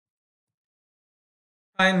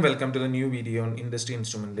Hi and welcome to the new video on industry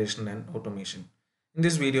instrumentation and automation. In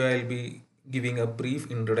this video, I'll be giving a brief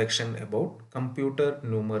introduction about computer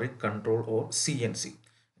numeric control or CNC.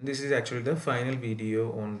 And this is actually the final video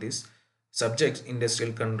on this subject,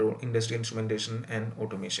 industrial control, industry instrumentation and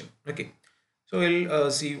automation. Okay, so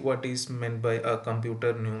we'll see what is meant by a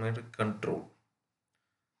computer numeric control.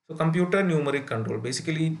 So computer numeric control,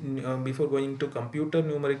 basically before going to computer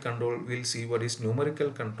numeric control, we'll see what is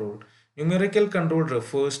numerical control. Numerical control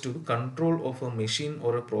refers to control of a machine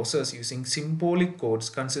or a process using symbolic codes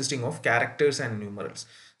consisting of characters and numerals.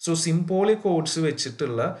 So symbolic codes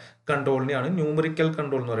വെച്ചിട്ടുള്ള കൺട്രോളിനെയാണ് numerical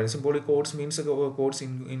control എന്ന് പറയുന്നത്. Symbolic codes means codes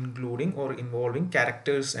including or involving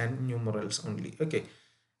characters and numerals only. Okay,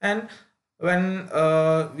 and when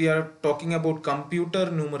we are talking about computer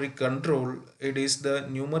numeric control, it is the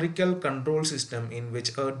numerical control system in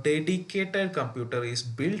which a dedicated computer is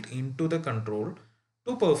built into the control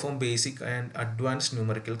to perform basic and advanced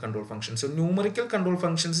numerical control functions. So numerical control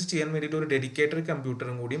functions ചെയ്യാൻ വേണ്ടിയിട്ട് ഒരു dedicated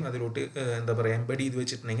കമ്പ്യൂട്ടറും കൂടിയും അതിലോട്ട് എന്താ പറയുക embed ചെയ്ത്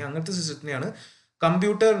വെച്ചിട്ടുണ്ടെങ്കിൽ അങ്ങനത്തെ സിസ്റ്റത്തിനെയാണ്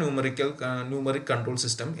കമ്പ്യൂട്ടർ numeric control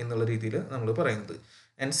system എന്നുള്ള രീതിയിൽ നമ്മൾ പറയുന്നത്.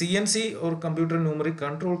 And CNC or computer numeric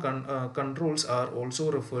controls are also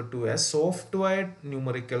referred to as software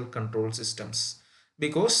numerical control systems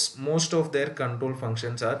because most of their control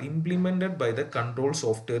functions are implemented by the control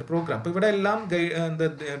software program. ഇപ്പോൾ ഇവിടെ എല്ലാം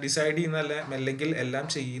decide ചെയ്യുന്ന അല്ലെങ്കിൽ എല്ലാം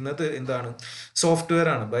ചെയ്യുന്നത് എന്താണ് സോഫ്റ്റ്വെയർ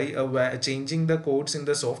ആണ്. By changing the codes in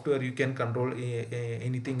the software you can control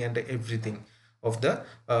anything and everything of the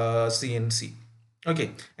CNC. Okay,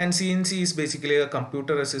 and CNC is basically a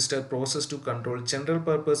computer assisted process to control general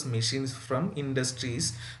purpose machines from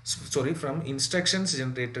from instructions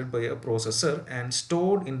generated by a processor and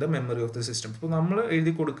stored in the memory of the system. ഇപ്പോൾ നമ്മൾ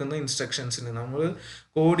എഴുതി കൊടുക്കുന്ന ഇൻസ്ട്രക്ഷൻസിന് നമ്മൾ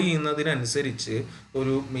code ചെയ്യുന്നതിനനുസരിച്ച്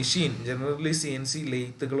ഒരു machine generally CNC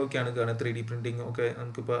ലെയ്ത്തുകളൊക്കെയാണ് കാണുക, 3D printing ഒക്കെ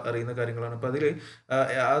നമുക്കിപ്പോൾ അറിയുന്ന കാര്യങ്ങളാണ്. അപ്പോൾ അതിൽ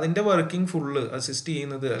അതിൻ്റെ വർക്കിംഗ് ഫുള്ള് അസിസ്റ്റ്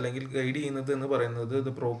ചെയ്യുന്നത് അല്ലെങ്കിൽ ഗൈഡ് ചെയ്യുന്നത് എന്ന് പറയുന്നത്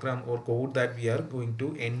the programme or code that we are going to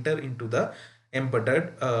enter in to the embedded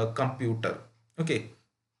computer. Okay,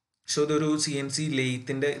 so ഇതൊരു CNC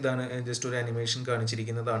ലെയ്ത്തിൻ്റെ ഇതാണ്, ജസ്റ്റ് ഒരു അനിമേഷൻ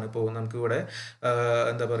കാണിച്ചിരിക്കുന്നതാണ്. ഇപ്പോൾ നമുക്ക് ഇവിടെ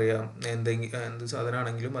എന്താ പറയുക എന്ത്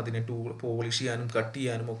സാധനമാണെങ്കിലും അതിനെ പോളിഷ് ചെയ്യാനും കട്ട്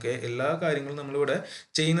ചെയ്യാനും ഒക്കെ എല്ലാ കാര്യങ്ങളും നമ്മളിവിടെ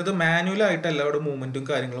ചെയ്യുന്നത് മാനുവലായിട്ടല്ല. ഇവിടെ മൂവ്മെൻറ്റും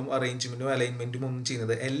കാര്യങ്ങളും അറേഞ്ച്മെൻറ്റും അലൈൻമെൻറ്റും ഒന്നും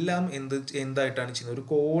ചെയ്യുന്നത് എല്ലാം എന്തായിട്ടാണ് ചെയ്യുന്നത്, ഒരു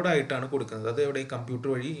കോഡായിട്ടാണ് കൊടുക്കുന്നത്. അത് ഇവിടെ ഈ കമ്പ്യൂട്ടർ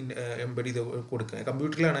വഴി എംബഡ് ചെയ്ത് കൊടുക്കുന്നത്,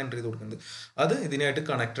 കമ്പ്യൂട്ടറിലാണ് എൻ്റർ ചെയ്ത് കൊടുക്കുന്നത്. അത് ഇതിനായിട്ട്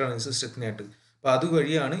കണക്റ്റഡ് ആണ്, സിസ്റ്റത്തിനായിട്ട്. അപ്പോൾ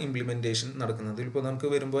അതുവഴിയാണ് ഇംപ്ലിമെൻറ്റേഷൻ നടക്കുന്നത്. ഇപ്പോൾ നമുക്ക്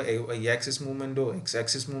വരുമ്പോൾ ആക്സിസ് മൂവ്മെൻറ്റോ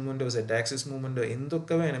ആക്സിസ് മൂവ്മെൻറ്റോ ആക്സിസ് മൂവ്മെൻറ്റോ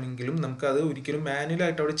എന്തൊക്കെ വേണമെങ്കിലും നമുക്കത് ഒരിക്കലും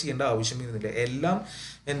മാനുവലായിട്ട് അവിടെ ചെയ്യേണ്ട ആവശ്യം വരുന്നില്ല. എല്ലാം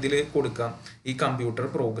എന്തിൽ കൊടുക്കാം, ഈ കമ്പ്യൂട്ടർ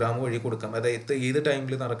പ്രോഗ്രാം വഴി കൊടുക്കാം. അതായത് ഏത്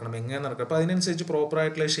ടൈമിൽ നടക്കണം, എങ്ങനെ നടക്കണം. അപ്പോൾ അതിനനുസരിച്ച്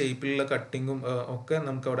പ്രോപ്പറായിട്ടുള്ള ഷേപ്പിലുള്ള കട്ടിങ്ങും ഒക്കെ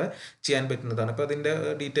നമുക്കവിടെ ചെയ്യാൻ പറ്റുന്നതാണ്. അപ്പോൾ അതിൻ്റെ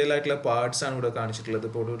ഡീറ്റെയിൽ ആയിട്ടുള്ള പാർട്സ് ആണ് ഇവിടെ കാണിച്ചിട്ടുള്ളത്.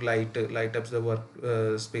 ഇപ്പോൾ ഒരു light up the work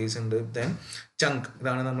space ഉണ്ട്. ദെൻ ചങ്ക്,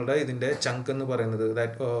 ഇതാണ് നമ്മുടെ ഇതിൻ്റെ ചങ്ക് എന്ന് പറയുന്നത്.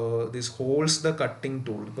 That this holes the cutting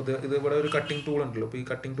tool. ഇപ്പോൾ ഇത് ഇവിടെ ഒരു കട്ടിംഗ് ടൂൾ ഉണ്ടല്ലോ. അപ്പോൾ ഈ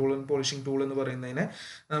കട്ടിംഗ് ടൂൾ പോളിഷിംഗ് ടൂൾ എന്ന് പറയുന്നതിനെ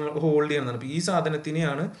നമ്മൾ ഹോൾഡ് ചെയ്യുന്നതാണ്. അപ്പോൾ ഈ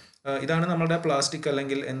സാധനത്തിനെയാണ് ഇതാണ് നമ്മുടെ പ്ലാസ്റ്റിക്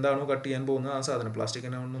അല്ലെങ്കിൽ എന്താണോ കട്ട് ചെയ്യാൻ പോകുന്നത് ആ സാധനം. പ്ലാസ്റ്റിക്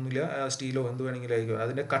ഒന്നുമില്ല, സ്റ്റീലോ എന്ത് വേണമെങ്കിലും ആയിരിക്കും.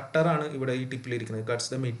 അതിൻ്റെ കട്ടറാണ് ഇവിടെ ഈ ടിപ്പിലിരിക്കുന്നത്, കട്ട്സ്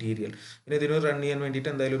ദ മെറ്റീരിയൽ. പിന്നെ ഇതിന് റൺ ചെയ്യാൻ വേണ്ടിയിട്ട്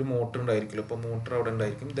എന്തായാലും ഒരു മോട്ടർ ഉണ്ടായിരിക്കുമല്ലോ. അപ്പോൾ മോട്ടർ അവിടെ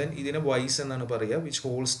ഉണ്ടായിരിക്കും. ദെൻ ഇതിനെ വൈസ് എന്നാണ് പറയുക, which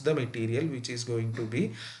holes the material which is going to B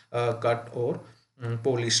cut or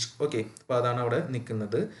polished. Okay, അപ്പോൾ അതാണ് അവിടെ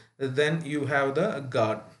നിൽക്കുന്നത്. Then you have the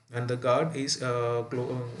guard. When the guard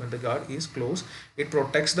is closed, it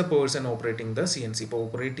protects the person operating the CNC. ഇപ്പോൾ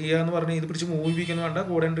operate ചെയ്യുക എന്ന് പറഞ്ഞാൽ ഇത് പിടിച്ച് മൂവ് ചെയ്യിക്കുന്ന വേണ്ട,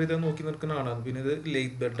 കോഡ് എൻ്റർ ചെയ്ത് നോക്കി നിൽക്കുന്ന ആളാണ്. പിന്നെ ഇത്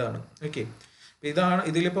ലെയ്ത്ത് ബെഡാണ്. ഓക്കെ, ഇതാണ്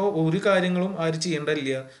ഇതിലിപ്പോൾ ഒരു കാര്യങ്ങളും ആര്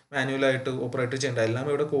ചെയ്യേണ്ടതില്ല, മാനുവലായിട്ട് ഓപ്പറേറ്റ് ചെയ്യേണ്ട,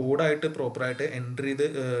 എല്ലാം ഇവിടെ കോഡായിട്ട് പ്രോപ്പറായിട്ട് എൻ്റർ ചെയ്ത്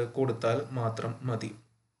കൊടുത്താൽ മാത്രം മതി.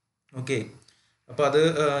 ഓക്കെ, അപ്പോൾ അത്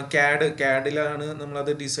ക്യാഡിലാണ് നമ്മളത്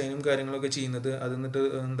ഡിസൈനും കാര്യങ്ങളൊക്കെ ചെയ്യുന്നത്. അത് എന്നിട്ട്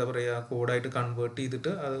എന്താ പറയുക കോഡായിട്ട് കൺവേർട്ട്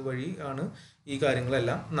ചെയ്തിട്ട് അത് വഴി ആണ് ഈ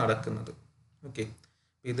കാര്യങ്ങളെല്ലാം നടക്കുന്നത്. ഓക്കെ,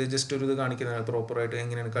 ഇത് ജസ്റ്റ് ഒരു ഇത് കാണിക്കുന്നതാണ് പ്രോപ്പറായിട്ട്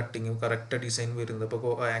എങ്ങനെയാണ് കട്ടിങ് കറക്റ്റ് ഡിസൈൻ വരുന്നത്.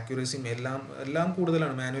 അപ്പോൾ ആക്യുറസിയും എല്ലാം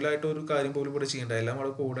കൂടുതലാണ്. മാനുവലായിട്ട് ഒരു കാര്യം പോലും ഇവിടെ ചെയ്യേണ്ട, എല്ലാം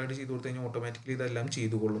അവിടെ കോഡായിട്ട് ചെയ്ത് കൊടുത്തു കഴിഞ്ഞാൽ ഓട്ടോമാറ്റിക്കലി ഇതെല്ലാം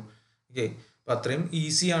ചെയ്തുകൊള്ളും. ഓക്കെ, അപ്പോൾ അത്രയും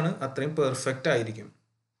ഈസിയാണ്, അത്രയും പെർഫെക്റ്റ് ആയിരിക്കും.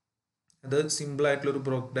 അത് സിമ്പിളായിട്ടുള്ളൊരു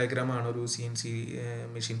ബ്ലോക്ക് ഡയഗ്രാമാണ് ഒരു CNC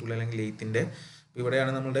മെഷീൻ ടൂൾ അല്ലെങ്കിൽ ലെയ്ത്തിൻ്റെ.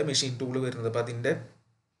 ഇവിടെയാണ് നമ്മുടെ മെഷീൻ ടൂൾ വരുന്നത്. അപ്പോൾ അതിൻ്റെ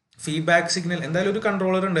ഫീഡ്ബാക്ക് സിഗ്നൽ എന്തായാലും ഒരു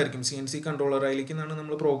കൺട്രോളർ ഉണ്ടായിരിക്കും. CNC കൺട്രോളർ അതിലേക്കാണ്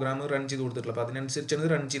നമ്മൾ പ്രോഗ്രാം റൺ ചെയ്ത് കൊടുത്തിട്ടുള്ളത്. അപ്പോൾ അതിനനുസരിച്ചാണ് ഇത്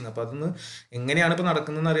റൺ ചെയ്യുന്നത്. അപ്പോൾ അതൊന്ന് എങ്ങനെയാണ് ഇപ്പോൾ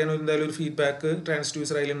നടക്കുന്നതെന്ന് അറിയാൻ എന്തായാലും ഒരു ഫീഡ്ബാക്ക്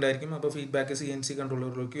ട്രാൻസ്ഡ്യൂസർ അതിലുണ്ടായിരിക്കും. അപ്പോൾ ഫീഡ്ബാക്ക് CNC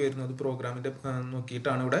കൺട്രോളറിലേക്ക് വരുന്നത് പ്രോഗ്രാമിൻ്റെ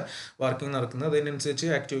നോക്കിയിട്ടാണ് ഇവിടെ വർക്കിംഗ് നടക്കുന്നത്. അതിനനുസരിച്ച്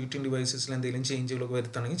ആക്ടിവേറ്റിംഗ് ഡിവൈസസിൽ എന്തെങ്കിലും ചേഞ്ചുകളൊക്കെ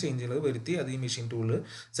വരുത്തുകയാണെങ്കിൽ ചേഞ്ചുകൾ വരുത്തി അത് ഈ മെഷീൻ ടൂൾ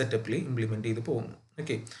സെറ്റപ്പിൽ ഇംപ്ലിമെൻറ്റ് ചെയ്ത് പോകുന്നു.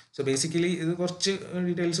 ഓക്കെ, സോ ബേസിക്കലി ഇത് കുറച്ച്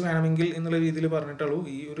ഡീറ്റെയിൽസ് വേണമെങ്കിൽ എന്നുള്ള രീതിയിൽ പറഞ്ഞിട്ടുള്ളൂ.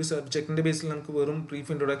 ഈ ഒരു സബ്ജക്റ്റിൻ്റെ ബേസിൽ നമുക്ക് വെറും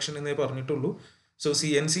ബ്രീഫ് ഇൻട്രൊഡക്ഷൻ എന്നേ പറഞ്ഞിട്ടുള്ളൂ. So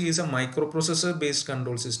CNC is a microprocessor based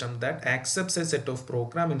control system that accepts a set of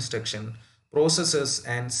program instruction, processes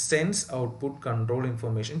and sends output control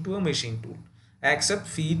information to a machine tool. Accept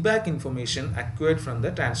feedback information acquired from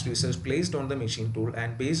the transducers placed on the machine tool,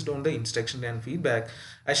 and based on the instruction and feedback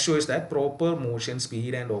assures that proper motion,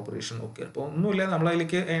 speed and operation. Okay, അപ്പോൾ ഒന്നുമില്ല,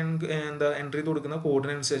 നമ്മളതിലേക്ക് എന്താ entry ചെയ്ത് കൊടുക്കുന്ന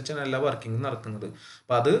കോഡിനനുസരിച്ചാണ് എല്ലാ working നടക്കുന്നത്.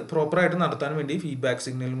 അപ്പോൾ അത് പ്രോപ്പറായിട്ട് നടത്താൻ വേണ്ടി ഫീഡ്ബാക്ക്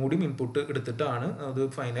സിഗ്നലും കൂടി ഇൻപുട്ട് എടുത്തിട്ടാണ് അത്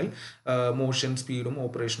ഫൈനൽ മോഷൻ, സ്പീഡും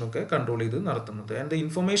ഓപ്പറേഷനും ഒക്കെ കൺട്രോൾ ചെയ്ത് നടത്തുന്നത്. And the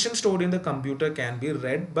information stored in the computer can be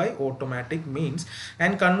read by automatic means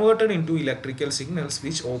and converted in to electrical signals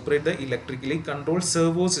which operate the electrically control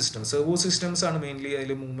servo system. Servo systems ആണ് mainly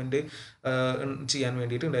അതിൽ movement ചെയ്യാൻ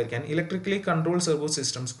വേണ്ടിയിട്ട് ഉണ്ടായിരിക്കാൻ. Electrically control servo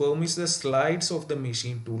systems permits the slides of the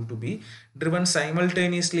machine tool to B driven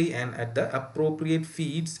simultaneously and at the appropriate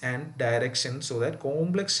feeds and directions so that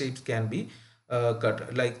complex shapes can be cut,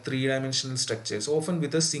 like three-dimensional structures, often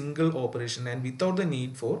with a single operation and without the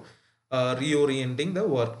need for reorienting the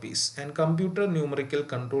workpiece. And computer numerical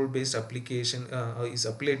control based application is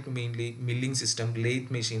applied to mainly milling system, lathe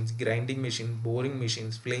machines, grinding machines, boring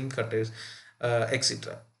machines, flame cutters,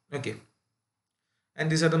 etc. Okay.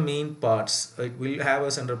 And these are the main parts. It will have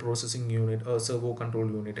a central processing unit, a servo control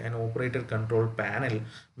unit, an operator control panel,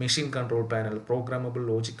 machine control panel, programmable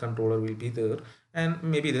logic controller will be there, and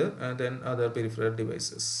maybe there then other peripheral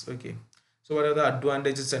devices. Okay, so what are the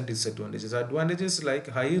advantages and disadvantages? Advantages like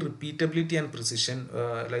high repeatability and precision,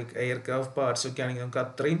 like aircraft parts ഒക്കെ ആണെങ്കിൽ നമുക്ക്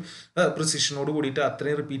അത്രയും പ്രിസിഷനോട് കൂടിയിട്ട്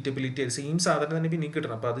അത്രയും repeatability same സാധനം തന്നെ പിന്നെ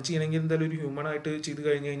കിട്ടണം. അപ്പോൾ അത് ചെയ്യണമെങ്കിൽ എന്തായാലും ഒരു ഹ്യൂമൺ ആയിട്ട് ചെയ്ത്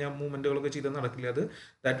കഴിഞ്ഞ് കഴിഞ്ഞാൽ മൂവ്മെൻറ്റുകളൊക്കെ ചെയ്ത് നടക്കില്ല. അത്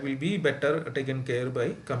that will be better taken care bye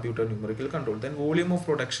computer numerical control. Then volume of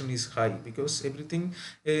production is high because everything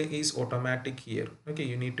is automatic here. Okay,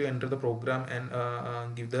 you need to enter the programme and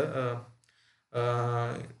give the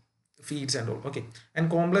feeds and all. Okay, and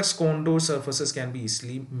complex contour surfaces can be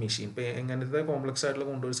easily machined. ഇപ്പോൾ എങ്ങനത്തെ complex ആയിട്ടുള്ള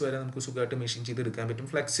contours വരെ നമുക്ക് സുഖമായിട്ട് machine ചെയ്തെടുക്കാൻ പറ്റും.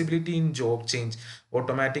 Flexibility in job change,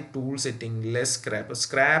 automatic tool setting, less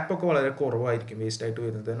scrap ഒക്കെ വളരെ കുറവായിരിക്കും വേസ്റ്റ് ആയിട്ട്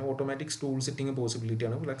വരുന്നത്. തന്നെ ഓട്ടോമാറ്റിക് ടൂൾ സെറ്റിംഗ് പോസിബിലിറ്റി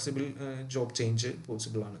ആണ്, ഫ്ലെക്സിബിൾ ജോബ് ചേഞ്ച്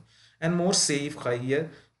പോസിബിൾ ആണ്. And more safe, higher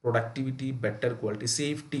productivity, better quality.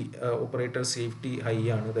 Safety, operator safety high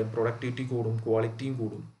ആണ്. ദെൻ പ്രൊഡക്ടിവിറ്റി കൂടും, ക്വാളിറ്റിയും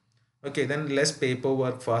കൂടും. Okay, then less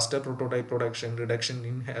paperwork, faster prototype production, reduction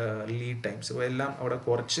in lead times. So എല്ലാം അവിടെ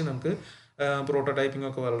കുറച്ച് നമുക്ക് പ്രോട്ടോടൈപ്പിംഗ്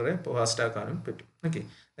ഒക്കെ വളരെ ഫാസ്റ്റ് ആക്കാനും പറ്റും. ഓക്കെ,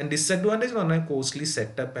 ആൻഡ് ഡിസഡ്വാൻറ്റേജ് എന്ന് പറഞ്ഞാൽ costly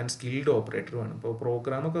setup and skilled operator വേണം. ഇപ്പോൾ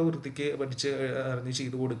പ്രോഗ്രാമൊക്കെ വൃത്തിക്ക് പഠിച്ച് അറിഞ്ഞ്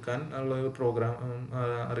ചെയ്ത് കൊടുക്കാൻ ഉള്ള പ്രോഗ്രാം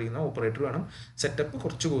അറിയുന്ന ഓപ്പറേറ്റർ വേണം. സെറ്റപ്പ്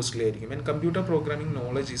കുറച്ച് കോസ്റ്റ്ലി ആയിരിക്കും. And computer programming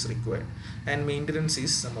knowledge is required and maintenance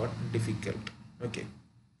is somewhat difficult. Okay,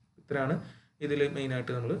 ഇത്രയാണ് ഇതിൽ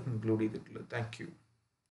മെയിനായിട്ട് നമ്മൾ ഇൻക്ലൂഡ് ചെയ്തിട്ടുള്ളത്. Thank you.